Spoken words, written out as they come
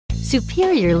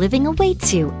Superior living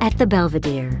awaits you at the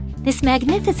Belvedere. This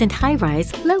magnificent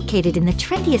high-rise, located in the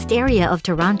trendiest area of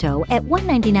Toronto at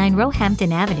 199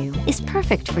 Roehampton Avenue, is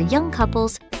perfect for young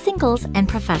couples, singles, and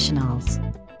professionals.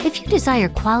 If you desire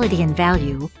quality and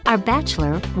value, our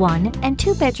bachelor, 1- and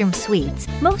 2-bedroom suites,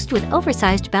 most with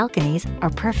oversized balconies, are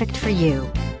perfect for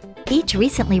you. Each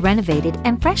recently renovated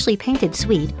and freshly painted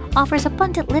suite offers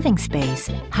abundant living space,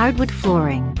 hardwood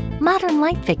flooring, modern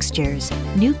light fixtures,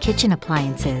 new kitchen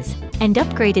appliances, and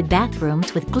upgraded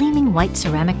bathrooms with gleaming white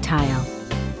ceramic tile.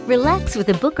 Relax with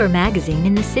a book or magazine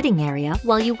in the sitting area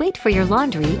while you wait for your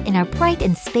laundry in our bright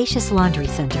and spacious laundry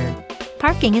center.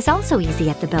 Parking is also easy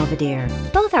at the Belvedere.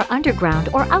 Both our underground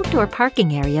or outdoor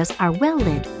parking areas are well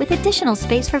lit with additional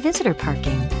space for visitor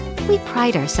parking. We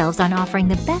pride ourselves on offering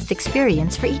the best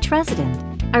experience for each resident.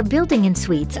 Our building and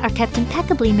suites are kept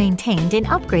impeccably maintained and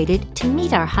upgraded to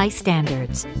meet our high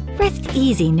standards. Rest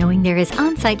easy knowing there is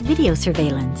on-site video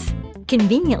surveillance.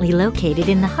 Conveniently located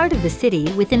in the heart of the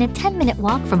city within a 10-minute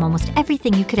walk from almost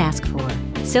everything you could ask for.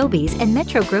 Sobeys and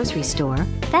Metro Grocery Store,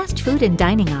 fast food and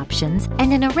dining options,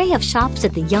 and an array of shops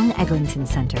at the Young Eglinton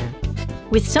Center.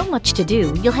 With so much to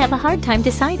do, you'll have a hard time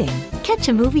deciding. Catch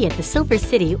a movie at the Silver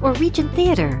City or Regent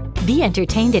Theatre, be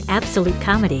entertained at Absolute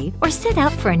Comedy, or sit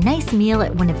out for a nice meal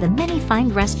at one of the many fine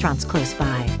restaurants close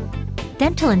by.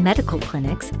 Dental and medical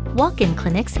clinics, walk-in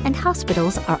clinics, and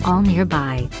hospitals are all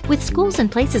nearby, with schools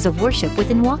and places of worship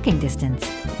within walking distance.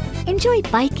 Enjoy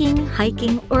biking,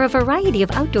 hiking, or a variety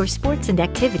of outdoor sports and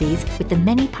activities with the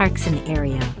many parks in the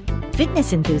area.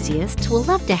 Fitness enthusiasts will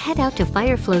love to head out to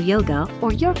Fireflow Yoga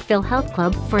or Yorkville Health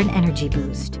Club for an energy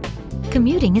boost.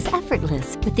 Commuting is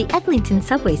effortless with the Eglinton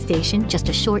subway station just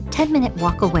a short 10-minute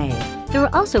walk away. There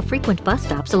are also frequent bus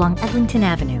stops along Eglinton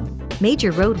Avenue.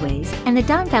 Major roadways and the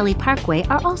Don Valley Parkway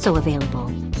are also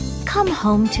available. Come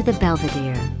home to the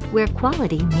Belvedere, where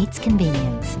quality meets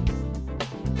convenience.